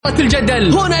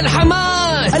الجدل هنا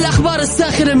الحماس، الأخبار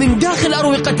الساخنة من داخل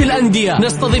أروقة الأندية،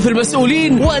 نستضيف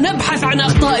المسؤولين ونبحث عن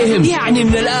أخطائهم، يعني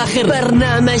من الآخر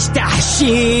برنامج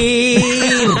تحشير.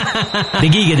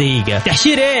 دقيقة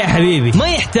تحشير ايه يا حبيبي؟ ما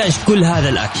يحتاج كل هذا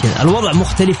الأكشن، الوضع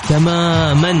مختلف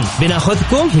تماما.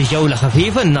 بناخذكم في جولة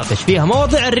خفيفة نناقش فيها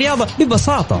مواضيع الرياضة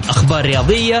ببساطة، أخبار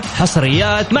رياضية،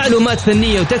 حصريات، معلومات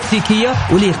فنية وتكتيكية،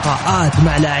 ولقاءات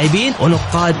مع لاعبين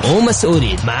ونقاد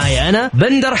ومسؤولين. معايا أنا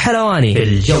بندر حلواني في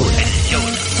الجولة.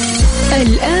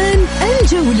 الآن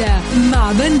الجولة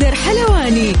مع بندر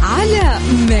حلواني على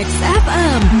ميكس أف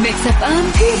أم. ميكس أف أم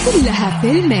هي كلها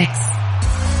في الميكس.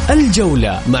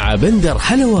 الجولة مع بندر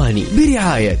حلواني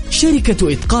برعاية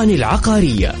شركة إتقان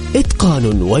العقارية،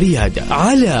 إتقان وريادة،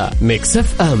 على ميكس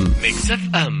أف أم. ميكس أف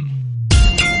أم.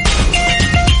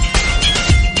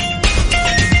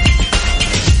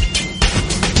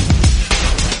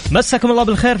 مساكم الله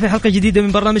بالخير في حلقة جديدة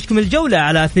من برنامجكم الجولة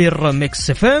على أثير ميكس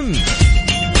اف ام.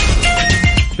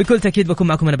 بكل تأكيد بكون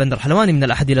معكم أنا بندر حلواني من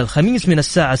الأحد إلى الخميس من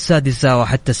الساعة 6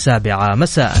 وحتى 7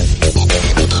 مساء.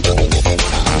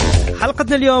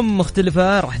 حلقتنا اليوم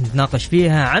مختلفة، راح نتناقش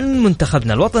فيها عن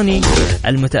منتخبنا الوطني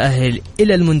المتأهل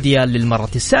إلى المونديال للمرة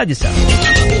 6.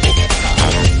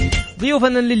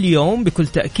 ضيوفنا لليوم بكل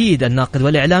تأكيد الناقد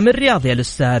والإعلامي الرياضي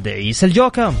الأستاذ عيسى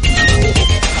الجوكا،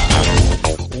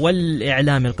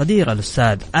 والإعلامي القدير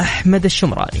الأستاذ أحمد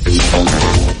الشمراني.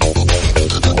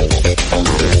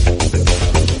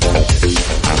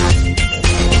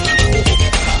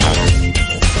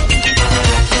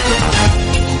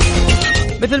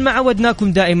 مثل ما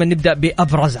عودناكم دائما نبدأ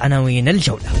بأبرز عناوين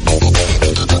الجولة.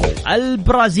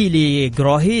 البرازيلي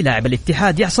جروهي لاعب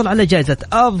الاتحاد يحصل على جائزة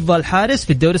أفضل حارس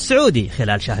في الدوري السعودي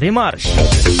خلال شهر مارس.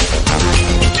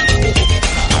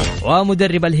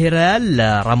 ومدرب الهلال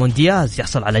رامون دياز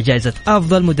يحصل على جائزة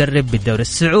أفضل مدرب بالدوري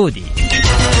السعودي.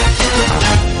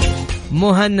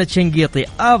 مهند شنقيطي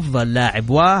أفضل لاعب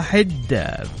واحد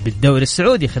بالدوري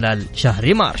السعودي خلال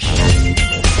شهر مارس.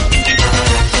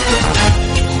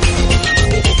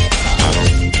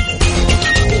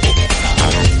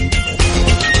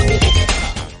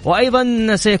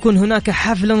 وأيضا سيكون هناك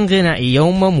حفل غنائي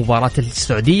يوم مباراة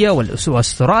السعودية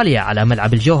والأستراليا على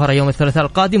ملعب الجوهرة يوم الثلاثاء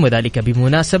القادم، وذلك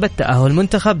بمناسبة تأهل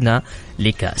منتخبنا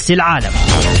لكأس العالم.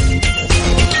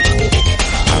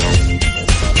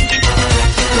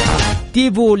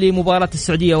 تيفو لمباراة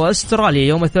السعودية وأستراليا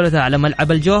يوم الثلاثاء على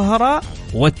ملعب الجوهرة،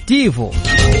 والتيفو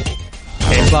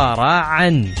عبارة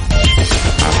عن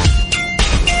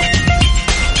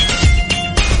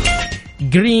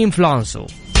جرين فلانسو.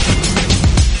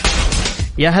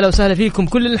 يا هلا وسهلا فيكم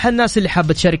كل الناس اللي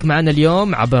حابة تشارك معنا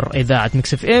اليوم عبر إذاعة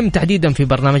ميكس اف ام، تحديدا في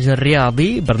برنامجنا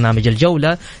الرياضي برنامج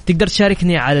الجولة. تقدر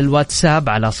تشاركني على الواتساب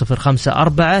على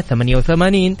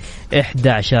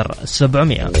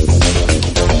 0548811700.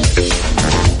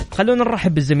 خلونا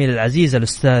نرحب بالزميل العزيز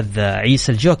الأستاذ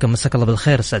عيسى الجوكا. مساك الله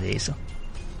بالخير أستاذ عيسى.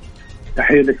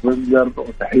 تحية لك بندر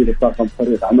وتحية لك طاقم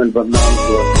فريق عمل برنامج.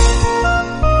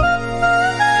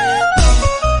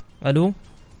 ألو،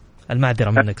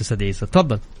 المعذرة منك أستاذ عيسى،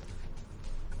 تفضل.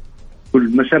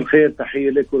 كل مساء الخير، تحية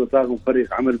لك ولطاقم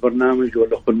فريق عمل برنامج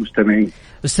والأخوة المستمعين.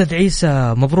 أستاذ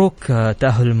عيسى مبروك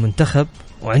تأهل المنتخب،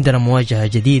 وعندنا مواجهة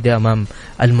جديدة أمام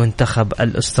المنتخب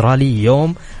الأسترالي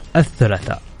يوم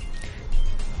الثلاثاء.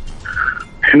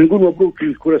 احنا نقول مبروك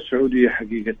للكرة السعودية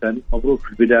حقيقة، مبروك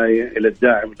في البداية إلى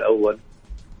الداعم الأول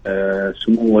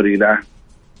سمو ولي العهد،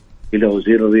 إلى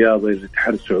وزير الرياضة، إلى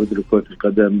الاتحاد السعودي لكرة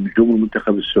القدم، نجوم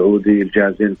المنتخب السعودي،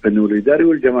 الجهازين الفني والإداري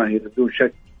والجماهير. بدون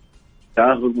شك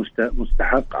تأهل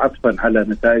مستحق عطفا على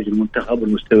نتائج المنتخب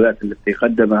والمستويات التي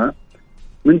قدمها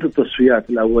منذ التصفيات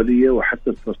الأولية وحتى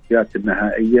التصفيات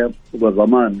النهائية،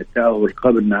 وضمان التأهل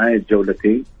قبل نهاية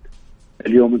جولتين.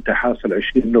 اليوم أنت حاصل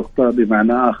 20 نقطة،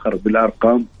 بمعنى آخر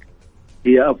بالأرقام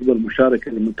هي أفضل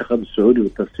مشاركة للمنتخب السعودي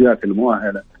بالتصفيات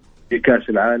المؤهلة لكأس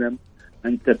العالم.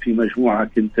 أنت في مجموعة،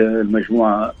 كنت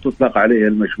المجموعة تطلق عليها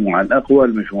المجموعة الأقوى،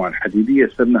 المجموعة الحديدية،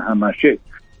 سمها ما شئت.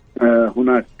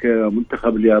 هناك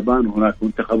منتخب اليابان وهناك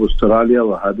منتخب أستراليا،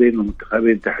 وهذين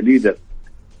المنتخبين تحديدا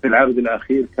في العقد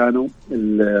الأخير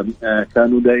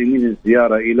كانوا دائمين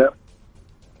الزيارة إلى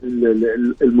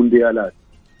المونديالات.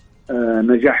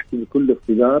 نجحت بكل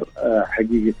اقتدار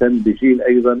حقيقة بجيل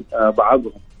أيضا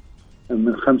بعضهم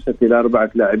من 5 إلى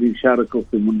 4 لاعبين شاركوا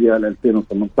في مونديال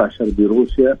 2018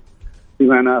 بروسيا،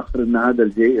 بمعنى آخر أن هذا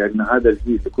الجيل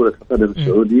لكرة القدم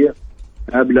السعودية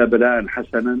أبلى بلاء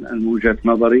حسنا من وجهة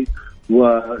نظري،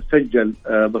 وسجل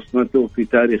بصمته في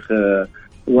تاريخ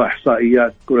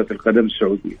وإحصائيات كرة القدم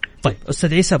السعودية. طيب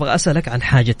أستاذ عيسى، أبغى أسألك عن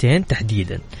حاجتين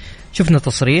تحديدا. شفنا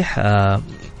تصريح،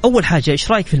 أول حاجة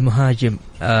إيش رأيك في المهاجم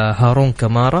هارون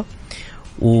كمارا،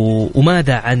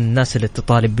 وماذا عن الناس اللي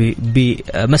تطالب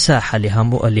بمساحة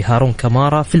لهارون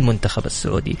كمارا في المنتخب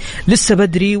السعودي؟ لسه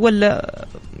بدري ولا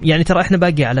يعني ترى احنا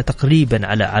باقي على تقريبا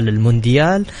على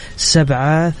المونديال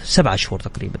 7 شهور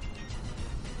تقريبا.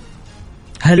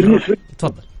 هل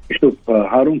تفضل. شوف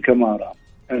هارون كمارا،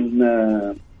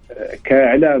 أنا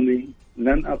كإعلامي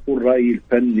لن أقول رأيي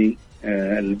الفني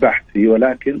البحثي،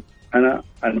 ولكن أنا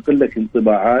أنقل لك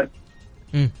انطباعات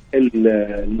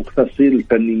المختصين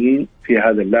الفنيين في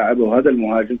هذا اللاعب وهذا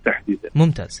المهاجم تحديدا.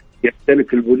 ممتاز.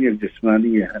 يمتلك البنية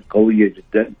الجسمانية القوية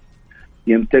جدا،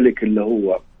 يمتلك اللي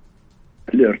هو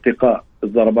الارتقاء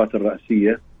الضربات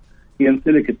الرأسية،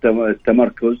 يمتلك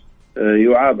التمركز،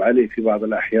 يعاب عليه في بعض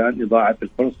الأحيان إضاعة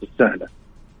الفرص السهلة،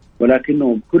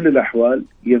 ولكنه بكل الأحوال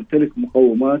يمتلك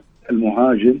مقومات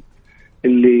المهاجم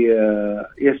اللي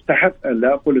يستحق،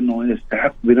 لا أقول أنه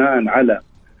يستحق بناء على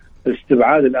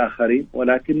استبعاد الآخرين،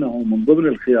 ولكنه من ضمن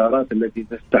الخيارات التي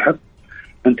تستحق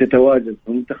أن تتواجد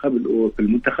في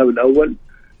المنتخب الأول،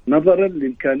 نظرا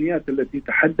للإمكانيات التي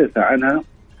تحدث عنها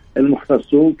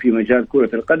المختصون في مجال كرة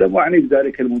القدم، وعني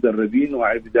بذلك المدربين،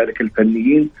 وعني بذلك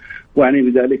الفنيين، وعني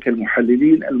بذلك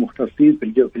المحللين المختصين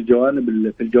في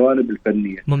الجوانب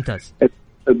الفنية. ممتاز.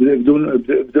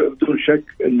 بدون شك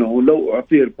أنه لو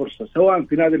أعطيه الفرصة سواء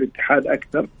في نادي الاتحاد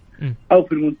أكثر أو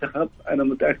في المنتخب، أنا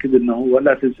متأكد أنه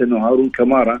ولا تنسى أنه هارون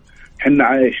كمارا حنا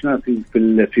عايشنا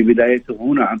في بدايته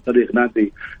هنا عن طريق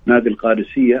نادي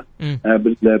القادسية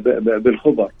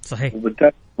بالخبر. صحيح.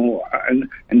 وبالتالي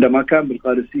عندما كان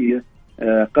بالقادسية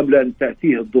قبل أن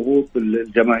تأتيه الضغوط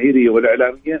الجماهيرية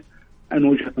والإعلامية، أن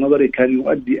وجهة نظري كان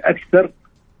يؤدي أكثر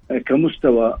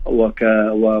كمستوى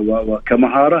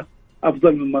وكمهارة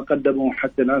أفضل مما قدمه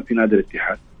حتى الآن في نادي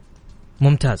الاتحاد.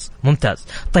 ممتاز.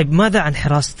 طيب ماذا عن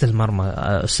حراسة المرمى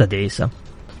أستاذ عيسى؟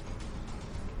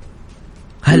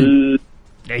 هل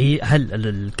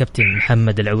الكابتن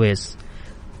محمد العويس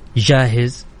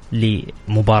جاهز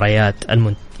لمباريات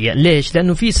يعني ليش؟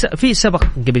 لأنه في سبق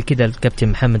قبل كده الكابتن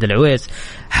محمد العويس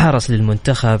حارس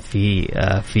للمنتخب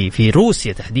في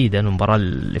روسيا تحديدا المباراة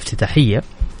الافتتاحية،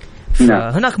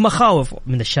 فهناك مخاوف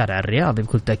من الشارع الرياضي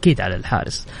بكل تأكيد على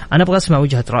الحارس. أنا أبغى أسمع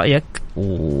وجهة رأيك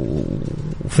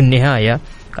وفي النهاية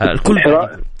الكل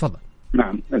تفضل.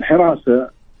 نعم، الحراسة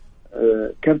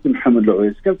كابتن محمد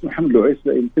العويس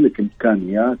لا يمتلك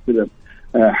إمكانيات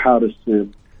حارس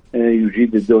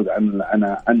يجيد الذود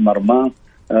عن مرماه،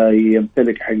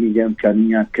 يمتلك حقيقة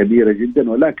إمكانيات كبيرة جدا،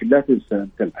 ولكن لا تنسى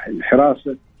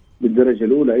الحراسة بالدرجة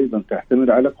الأولى أيضا تعتمد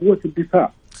على قوة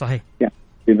الدفاع. صحيح. يعني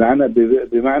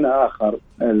بمعنى آخر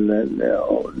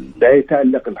لا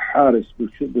يتألق الحارس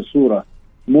بصورة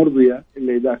مرضية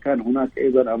إلا إذا كان هناك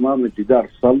أيضا أمام جدار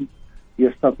صلب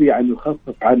يستطيع أن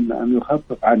يخفف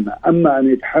عنه. أما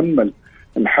أن يتحمل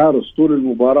الحارس طول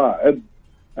المباراة عبء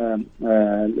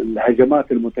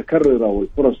الهجمات المتكررة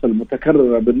والفرص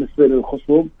المتكررة بالنسبة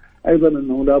للخصوم، أيضا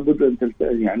أنه لابد أن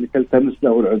تلتمس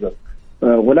له العذر.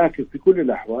 ولكن في كل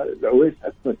الأحوال العويس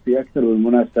أثبت في أكثر من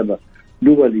مناسبة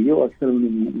دولية وأكثر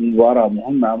من مباراة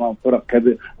مهمة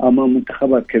أمام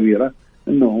منتخبات كبيرة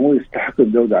أنه هو يستحق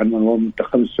الجودة عن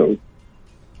المنتخب السعودي.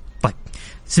 طيب،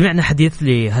 سمعنا حديث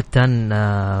لهتان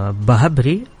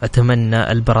بهبري،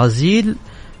 أتمنى البرازيل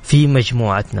في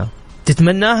مجموعتنا.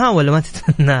 تتمناها ولا ما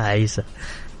تتمناها عيسى؟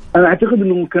 أنا أعتقد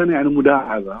أنه كان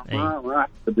مداعبة، ما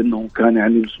أعتقد أنه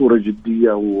كان بصورة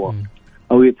جدية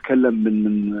أو يتكلم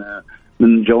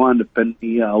من جوانب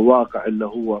فنية أو واقع اللي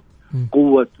هو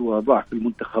قوة وضعف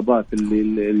المنتخبات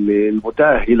اللي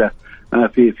المتأهلة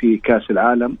في كأس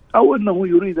العالم، أو أنه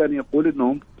يريد أن يقول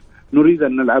أنهم نريد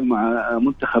أن نلعب مع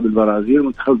منتخب البرازيل.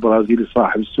 المنتخب البرازيلي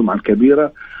صاحب السمعة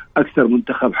الكبيرة، أكثر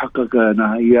منتخب حقق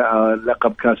نهائي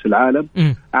لقب كأس العالم.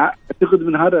 أعتقد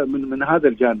من هذا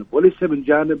الجانب، وليس من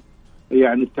جانب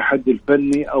التحدي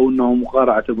الفني أو أنه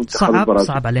مقارعة المنتخب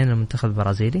البرازيلي. صعب علينا المنتخب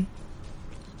البرازيلي،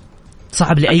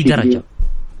 صعب لأي درجة.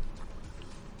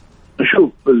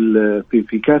 شوف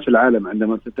في كأس العالم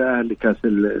عندما تتأهل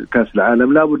لكأس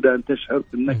العالم لابد أن تشعر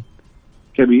أنك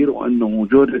كبير وأنه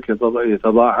جهدك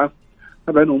يتضاعف.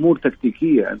 طبعا أمور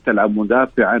تكتيكية، أن تلعب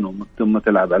مدافعا ثم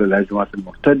تلعب على الهجمات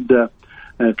المرتدة،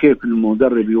 كيف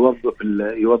المدرب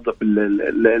يوظف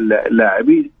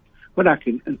اللاعبين،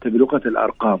 ولكن أنت بلغة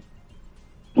الأرقام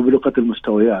وبلغة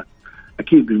المستويات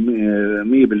أكيد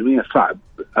 100% صعب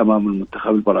أمام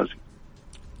المنتخب البرازيلي.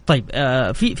 طيب،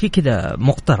 في كذا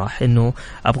مقترح إنه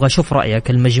أبغى أشوف رأيك.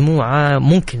 المجموعة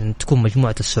ممكن تكون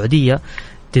مجموعة السعودية،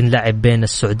 تنلعب بين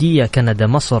السعودية، كندا،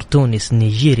 مصر، تونس،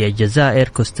 نيجيريا، الجزائر،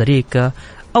 كوستاريكا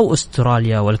أو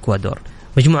أستراليا والإكوادور.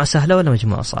 مجموعة سهلة ولا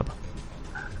مجموعة صعبة؟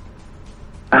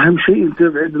 أهم شيء أنت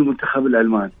بعيد المنتخب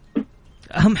الألماني.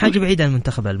 أهم حاجة بعيد عن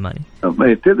المنتخب الألماني.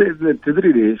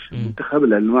 تدري ليش؟ المنتخب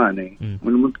الألماني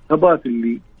من المنتخبات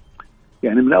اللي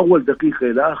يعني من أول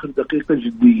دقيقة إلى آخر دقيقة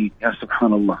جدية، يا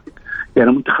سبحان الله.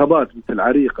 يعني منتخبات مثل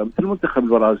عريقة مثل المنتخب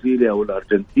البرازيلي أو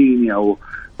الأرجنتيني أو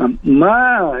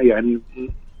ما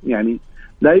يعني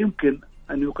لا يمكن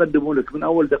أن يقدموا لك من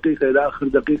أول دقيقة إلى آخر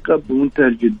دقيقة بمنتهى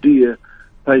الجدية،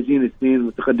 فايزين 2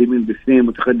 متقدمين ب2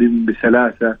 متقدمين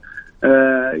ب3،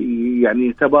 يعني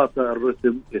يتباطأ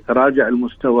الرتم، يتراجع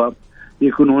المستوى،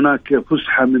 يكون هناك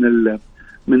فسحة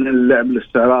من اللعب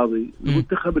الاستعراضي.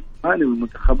 المنتخب الثاني من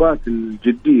المنتخبات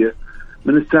الجدية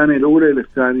من الثانية الأولى إلى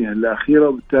الثانية الأخيرة،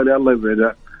 وبالتالي الله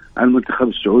يبعد عن المنتخب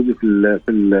السعودي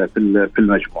في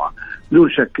المجموعة. بدون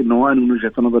شك إنه أنا من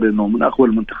وجهة نظري إنه من أقوى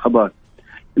المنتخبات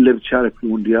اللي بتشارك في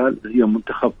المونديال هي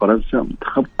منتخب فرنسا،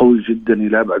 منتخب قوي جدا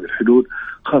إلى أبعد الحدود،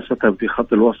 خاصة في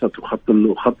خط الوسط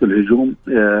وخط الهجوم.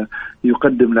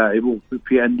 يقدم لاعبوه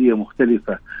في أندية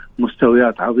مختلفة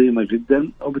مستويات عظيمة جدا،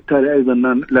 وبالتالي أيضا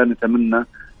لا نتمنى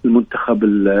المنتخب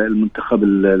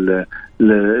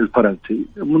الفرنسي.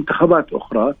 منتخبات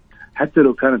أخرى حتى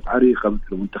لو كانت عريقة مثل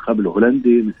المنتخب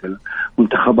الهولندي، مثل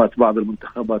منتخبات بعض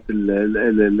المنتخبات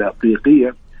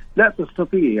الأفريقية، لا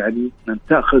تستطيع يعني أن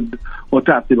تأخذ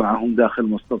وتعطي معهم داخل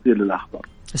مستطيل الأخضر.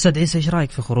 أستاذ عيسى، إيش رأيك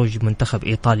في خروج منتخب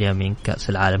إيطاليا من كأس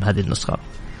العالم هذه النسخة؟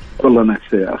 والله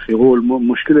نفسي يا أخي، هو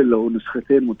المشكلة له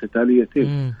نسختين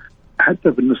متتاليتين.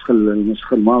 حتى في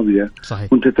النسخة الماضية صحيح.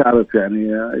 كنت تعرف يعني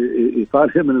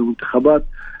إيطاليا من المنتخبات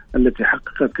التي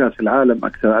حققت كأس العالم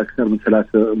أكثر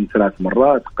من 3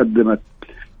 مرات، قدمت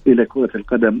إلى كرة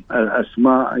القدم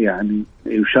أسماء يعني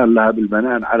يشار لها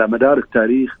بالبنان على مدار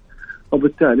التاريخ،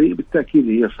 وبالتالي بالتأكيد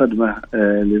هي صدمة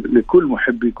لكل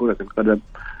محبي كرة القدم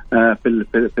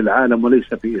في العالم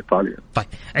وليس في إيطاليا. طيب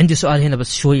عندي سؤال هنا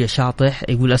بس شوية شاطح،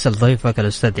 يقول أسأل ضيفك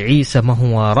الأستاذ عيسى ما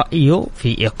هو رأيه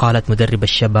في إقالة مدرب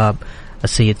الشباب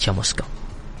السيد شاموسكا؟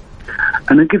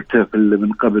 أنا قلت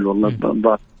من قبل والله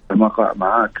مقطع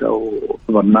معاك أو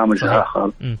برنامج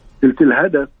آخر، قلت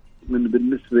الهدف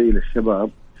بالنسبة إلى الشباب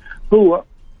هو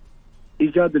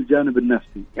إيجاد الجانب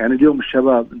النفسي. يعني اليوم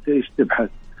الشباب أنت إيش تبحث؟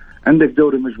 عندك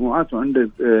دوري مجموعات، وعندك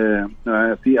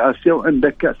في آسيا،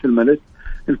 وعندك كأس الملك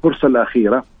الفرصة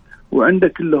الأخيرة،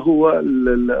 وعندك اللي هو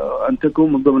أن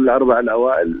تكون من ضمن ال4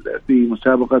 الأوائل في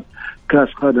مسابقة كأس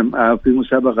قدم، في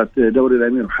مسابقة دوري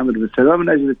الأمير محمد بن سلمان من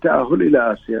أجل التأهل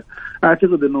إلى آسيا.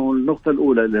 أعتقد أنه النقطة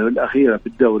الأولى الأخيرة في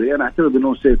الدوري أنا أعتقد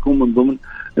أنه سيكون من ضمن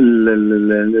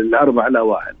ال4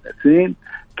 الأوائل. 2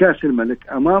 كأس الملك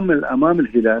أمام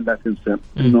الهلال. لا تنسى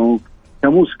أنه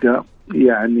شاموسكا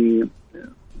يعني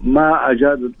ما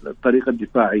أجاد الطريقة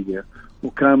الدفاعية،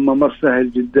 وكان ممر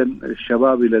سهل جدا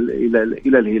الشباب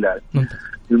إلى الهلال.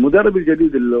 المدرب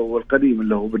الجديد والقديم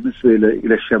اللي هو بالنسبة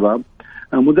إلى الشباب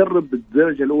مدرب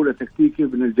بالدرجة الأولى تكتيكي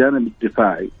من الجانب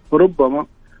الدفاعي، وربما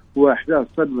وإحداث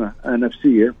صدمة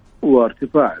نفسية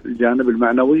وارتفاع الجانب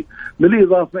المعنوي،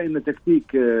 بالإضافة إن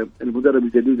تكتيك المدرب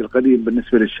الجديد القديم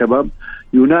بالنسبة للشباب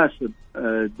يناسب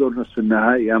دور نصف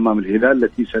النهائي أمام الهلال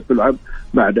التي ستلعب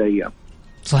بعد أيام.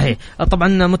 صحيح.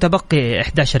 طبعا متبقي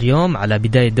 11 يوم على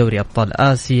بداية دوري أبطال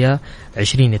آسيا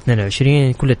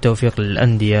 2022. كل التوفيق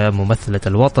للأندية ممثلة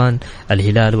الوطن،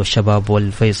 الهلال والشباب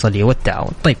والفيصلي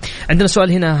والتعاون. طيب عندنا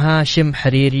سؤال هنا، هاشم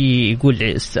حريري يقول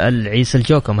اسأل عيسى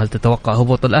الجوكم هل تتوقع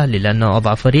هبوط الأهلي لأنه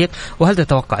أضعف فريق، وهل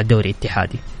تتوقع الدوري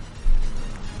اتحادي؟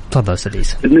 تفضل أستاذ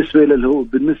عيسى. بالنسبة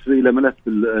إلى ملف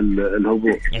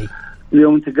الهبوط،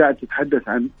 اليوم أنت قاعد تتحدث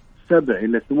عن 7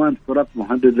 إلى 8 فرق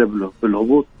مهددة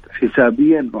بالهبوط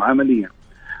حسابيا وعمليا.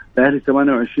 الأهلي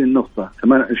 28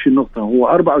 نقطة هو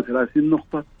 34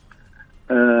 نقطة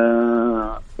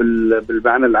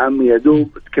بالمعنى العام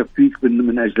يدوب تكفيك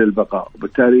من أجل البقاء،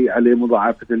 وبالتالي عليه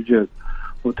مضاعفة الجهد.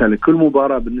 وبالتالي كل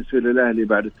مباراة بالنسبة للأهلي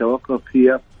بعد التوقف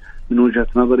هي من وجهة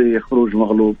نظري خروج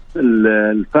مغلوب.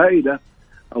 الفائدة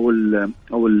أو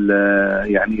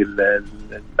يعني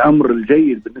الأمر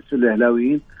الجيد بالنسبة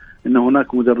للأهلاويين إن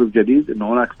هناك مدرب جديد، إن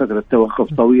هناك فترة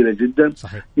توقف طويلة جدا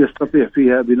صحيح. يستطيع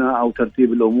فيها بناء أو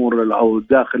ترتيب الأمور أو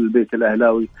داخل البيت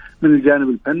الأهلاوي من الجانب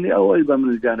الفني أو أيضا من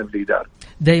الجانب الإداري.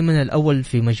 دائما الأول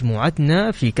في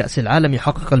مجموعتنا في كأس العالم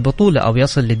يحقق البطولة أو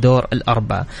يصل للدور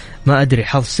 4. ما أدري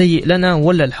حظ سيء لنا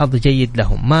ولا الحظ جيد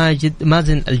لهم.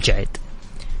 مازن الجعيد،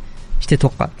 إيش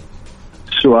تتوقع؟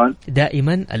 السؤال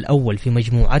دائما الأول في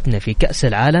مجموعتنا في كأس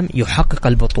العالم يحقق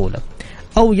البطولة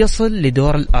أو يصل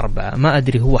لدور 4. ما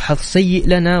أدري هو حظ سيء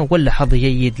لنا ولا حظ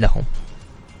جيد لهم.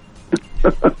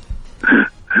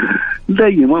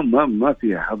 دائما ما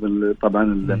فيها حظ.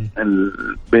 طبعا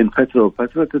بين فترة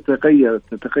وفترة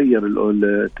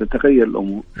تتغير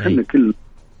الأمور. إحنا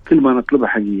كل ما نطلبها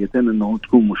حقيقة أنه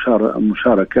تكون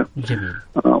مشاركة. جميل.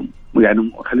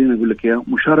 يعني خلينا أقول لك إياها،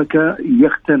 مشاركة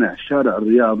يقتنع الشارع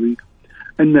الرياضي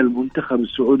أن المنتخب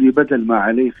السعودي بدل ما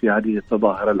عليه في هذه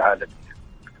التظاهرة العالمية.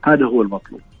 هذا هو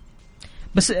المطلوب.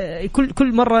 بس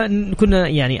كل مرة كنا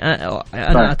يعني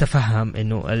أنا أتفهم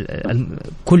إنه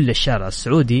كل الشارع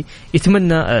السعودي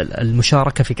يتمنى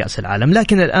المشاركة في كأس العالم،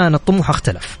 لكن الآن الطموح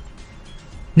اختلف.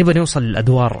 نبغى نوصل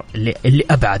للأدوار اللي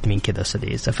أبعد من كذا.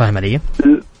 سديس فاهم علي؟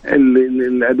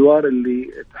 الأدوار اللي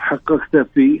تحققتها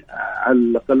في على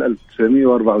الأقل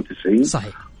 1994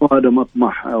 صحيح، وهذا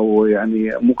مطمح أو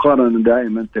يعني مقارنة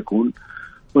دائما تكون،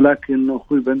 ولكن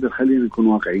أخوي بندر خلينا نكون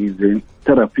واقعيين زين.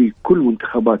 ترى في كل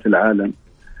منتخبات العالم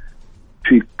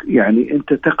في يعني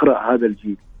أنت تقرأ هذا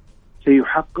الجيل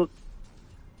سيحقق.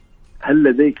 هل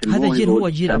لديك هذا الجيل هو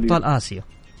جيل أبطال آسيا،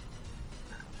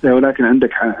 ولكن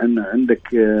عندك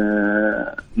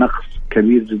نقص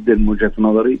كبير جدا من وجهة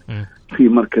نظري في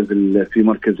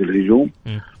مركز الهجوم،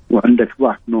 وعندك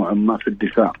ضعف نوعا ما في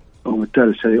الدفاع،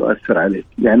 وبالتالي سيؤثر عليك.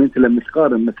 يعني أنت لما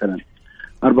تقارن مثلا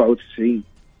 94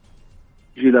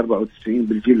 جيل 94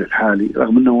 بالجيل الحالي،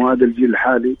 رغم أنه هذا الجيل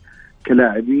الحالي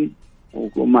كلاعبين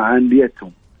ومع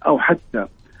أنديتهم أو حتى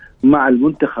مع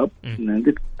المنتخب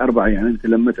عندك 4، يعني أنت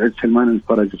لما تعد سلمان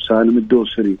الفرج وسالم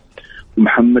الدوسري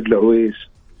ومحمد العويس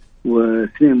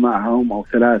واثنين معهم أو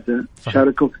 3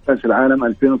 شاركوا في كأس العالم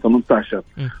 2018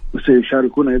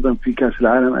 وسيشاركون أيضا في كأس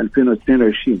العالم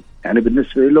 2022. يعني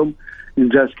بالنسبة لهم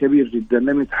إنجاز كبير جدا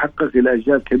لم يتحقق إلى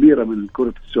أجيال كبيرة من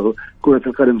كرة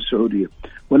القدم السعودية.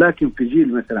 ولكن في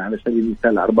جيل مثلا على سبيل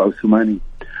المثال 84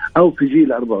 أو في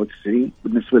جيل 94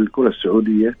 بالنسبة للكرة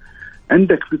السعودية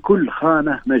عندك في كل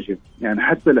خانة نجم، يعني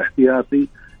حتى الاحتياطي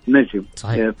نجم.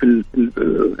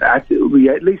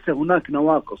 ليس هناك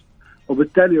نواقص،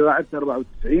 وبالتالي لعبت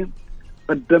 94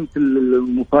 قدمت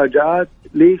المفاجآت.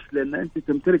 ليش؟ لأن أنت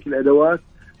تمتلك الأدوات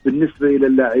بالنسبة إلى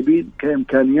اللاعبين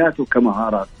كإمكانيات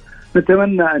وكمهارات.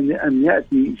 نتمنى أن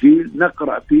يأتي جيل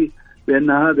نقرأ فيه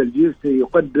بأن هذا الجيل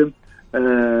سيقدم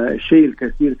الشيء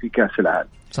الكثير في كأس العالم.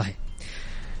 صحيح.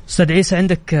 أستاذ عيسى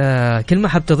عندك كلمة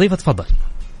حاب تضيفها؟ تفضل.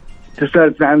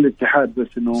 تسألت عن الاتحاد بس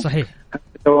إنه صحيح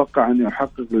أتوقع أن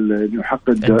يحقق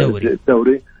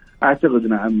الدوري. أعتقد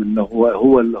نعم أنه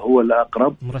هو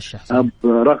الأقرب مرشح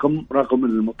رقم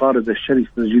المطاردة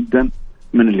الشرسة جدا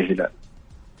من الهلال.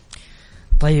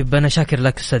 طيب أنا شاكر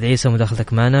لك أستاذ عيسى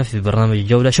مداخلتك معنا في برنامج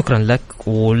الجولة، شكرا لك.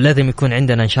 ولازم يكون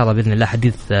عندنا إن شاء الله بإذن الله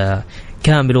حديث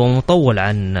كامل ومطول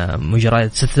عن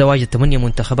مجريات ستتواجد 8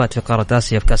 منتخبات في قارة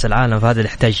آسيا في كأس العالم، فهذا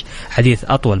يحتاج حديث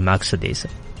أطول معك أستاذ عيسى.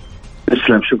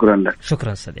 أسلم، شكرا لك.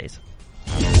 شكرا أستاذ عيسى.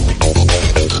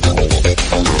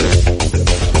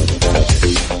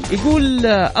 يقول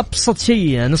أبسط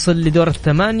شيء نصل لدور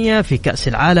الثمانية في كأس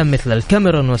العالم مثل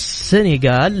الكاميرون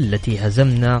والسنغال التي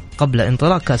هزمنا قبل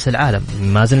انطلاق كأس العالم.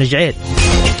 مازن الجعيد.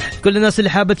 كل الناس اللي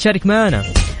حابة تشارك معنا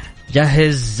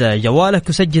جهز جوالك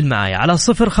وسجل معايا على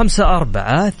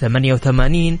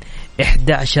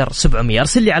 054-88-11700.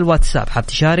 أرسل لي على الواتساب حاب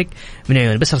تشارك من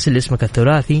عيون، بس أرسل لي اسمك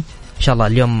الثلاثي. إن شاء الله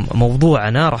اليوم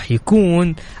موضوعنا راح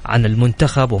يكون عن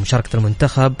المنتخب ومشاركة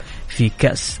المنتخب في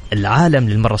كأس العالم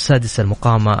للمرة السادسة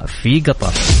المقامة في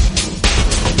قطر.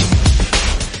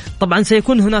 طبعا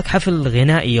سيكون هناك حفل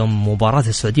غنائي يوم مباراة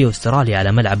السعودية واستراليا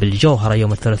على ملعب الجوهرة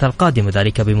يوم الثلاثاء القادم،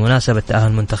 وذلك بمناسبة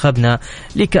تأهل منتخبنا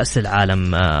لكأس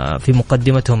العالم. في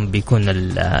مقدمتهم بيكون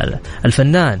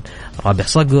الفنان رابح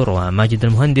صقر وماجد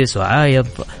المهندس وعايض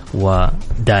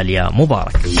وداليا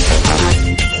مبارك.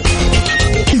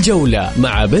 الجولة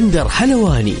مع بندر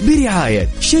حلواني برعاية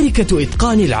شركة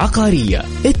إتقان العقارية،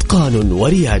 إتقان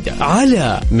وريادة،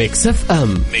 على ميكس اف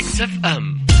ام.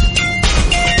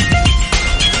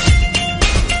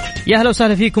 يا هلا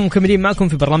وسهلا فيكم، مكملين معكم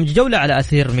في برنامج جولة على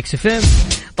أثير ميكس اف ام.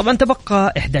 طبعا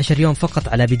تبقى 11 يوم فقط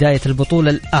على بداية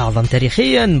البطولة الأعظم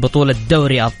تاريخيا، بطولة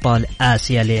دوري أبطال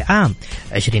آسيا لعام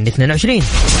 2022.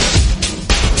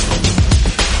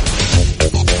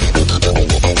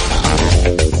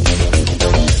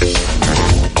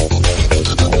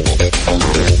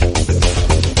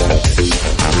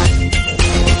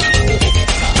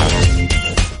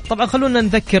 طبعا خلونا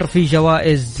نذكر في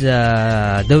جوائز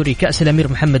دوري كأس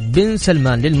الأمير محمد بن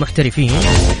سلمان للمحترفين.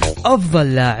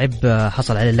 أفضل لاعب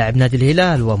حصل على لاعب نادي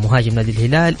الهلال ومهاجم نادي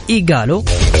الهلال إيغالو،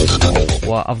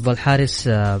 وأفضل حارس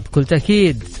بكل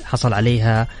تأكيد حصل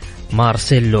عليها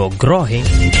مارسيلو غروهي،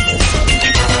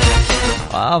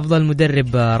 وأفضل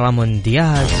مدرب رامون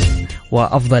دياز،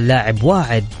 وأفضل لاعب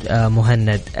واعد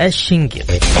مهند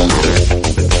الشنقيطي.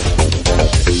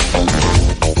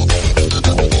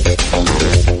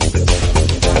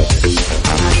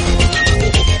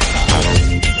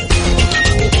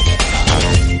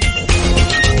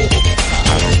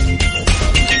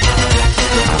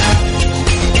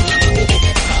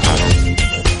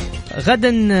 غدا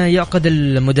يعقد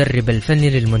المدرب الفني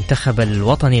للمنتخب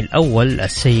الوطني الأول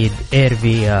السيد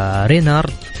إيرفي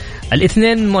رينارد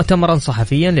الاثنين مؤتمرا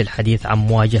صحفيا للحديث عن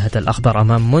مواجهة الأخضر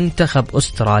أمام منتخب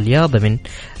أستراليا ضمن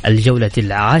الجولة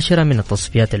 10 من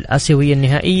التصفيات الآسيوية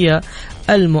النهائية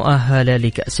المؤهلة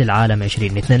لكأس العالم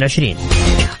 2022.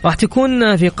 راح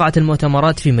تكون في قاعة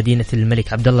المؤتمرات في مدينة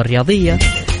الملك عبدالله الرياضية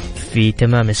في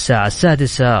تمام الساعة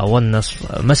 6:30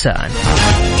 مساء.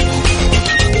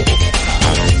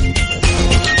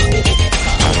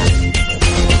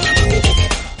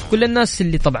 كل الناس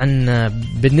اللي طبعا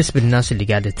بالنسبة للناس اللي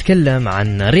قاعدة تتكلم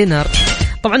عن رينارد،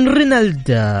 طبعا رينالد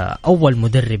أول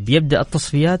مدرب يبدأ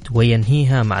التصفيات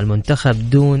وينهيها مع المنتخب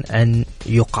دون أن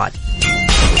يقال.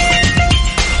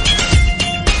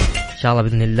 إن شاء الله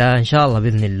بإذن الله، إن شاء الله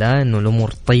بإذن الله إنه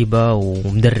الأمور طيبة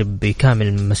ومدرب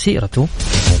بكامل مسيرته،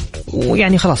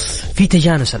 ويعني خلاص في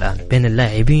تجانس الآن بين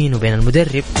اللاعبين وبين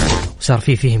المدرب، وصار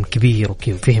فيه فهم كبير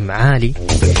وفهم عالي.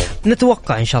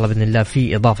 نتوقع إن شاء الله بإذن الله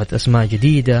في إضافة أسماء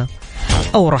جديدة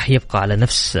أو راح يبقى على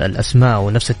نفس الأسماء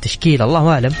ونفس التشكيل، الله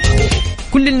أعلم.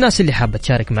 كل الناس اللي حابة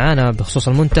تشارك معنا بخصوص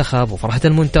المنتخب وفرحة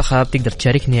المنتخب تقدر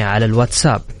تشاركني على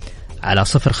الواتساب على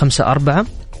 054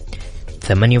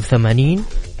 88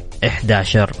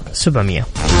 11 700.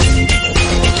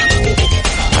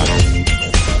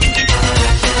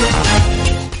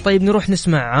 طيب نروح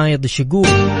نسمع عايض الشقوق.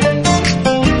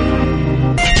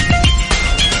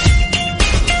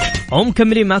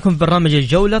 مكملين معكم في برنامج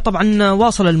الجولة. طبعا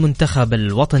واصل المنتخب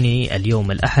الوطني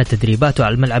اليوم الأحد تدريباته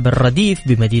على الملعب الرديف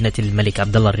بمدينة الملك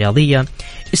عبدالله الرياضية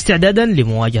استعدادا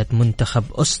لمواجهة منتخب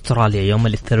أستراليا يوم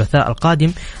الثلاثاء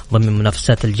القادم ضمن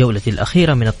منافسات الجولة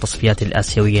الأخيرة من التصفيات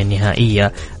الآسيوية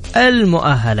النهائية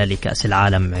المؤهلة لكأس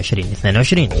العالم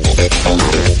 2022.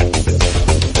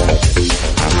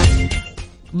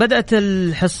 بدأت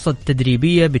الحصة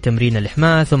التدريبية بتمرين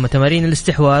الإحماء ثم تمارين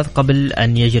الاستحواذ قبل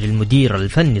أن يجري المدير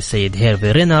الفني السيد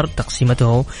هيرفي رينارد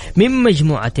تقسيمته من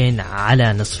مجموعتين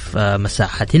على نصف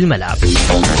مساحة الملعب.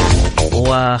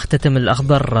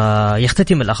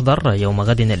 يختتم الأخضر يوم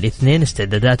غد الاثنين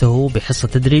استعداداته بحصة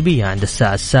تدريبية عند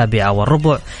الساعة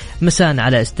 7:15 مساء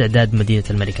على استعداد مدينة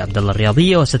الملك عبدالله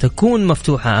الرياضية، وستكون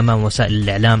مفتوحة أمام وسائل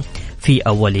الإعلام في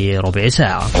أول ربع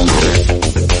ساعة.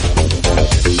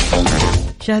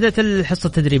 شهدت الحصة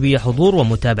التدريبية حضور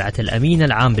ومتابعة الأمين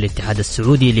العام بالاتحاد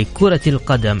السعودي لكرة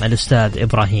القدم الأستاذ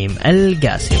إبراهيم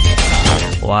القاسم،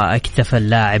 واكتفى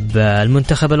اللاعب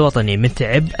المنتخب الوطني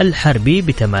متعب الحربي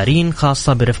بتمارين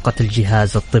خاصة برفقة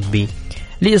الجهاز الطبي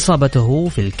لإصابته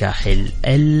في الكاحل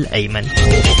الأيمن.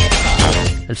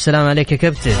 السلام عليك يا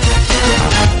كابتن.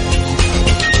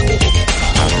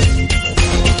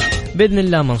 بإذن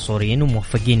الله منصورين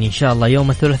وموفقين إن شاء الله يوم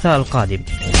الثلاثاء القادم.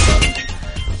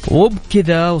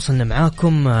 وبكذا وصلنا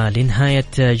معاكم لنهاية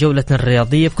جولتنا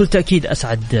الرياضية. بكل تأكيد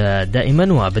أسعد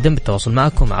دائما وأبدا بالتواصل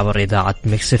معكم عبر إذاعة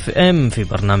ميكس اف ام في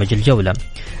برنامج الجولة.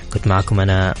 كنت معكم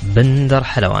أنا بندر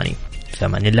حلواني، في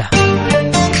أمان الله.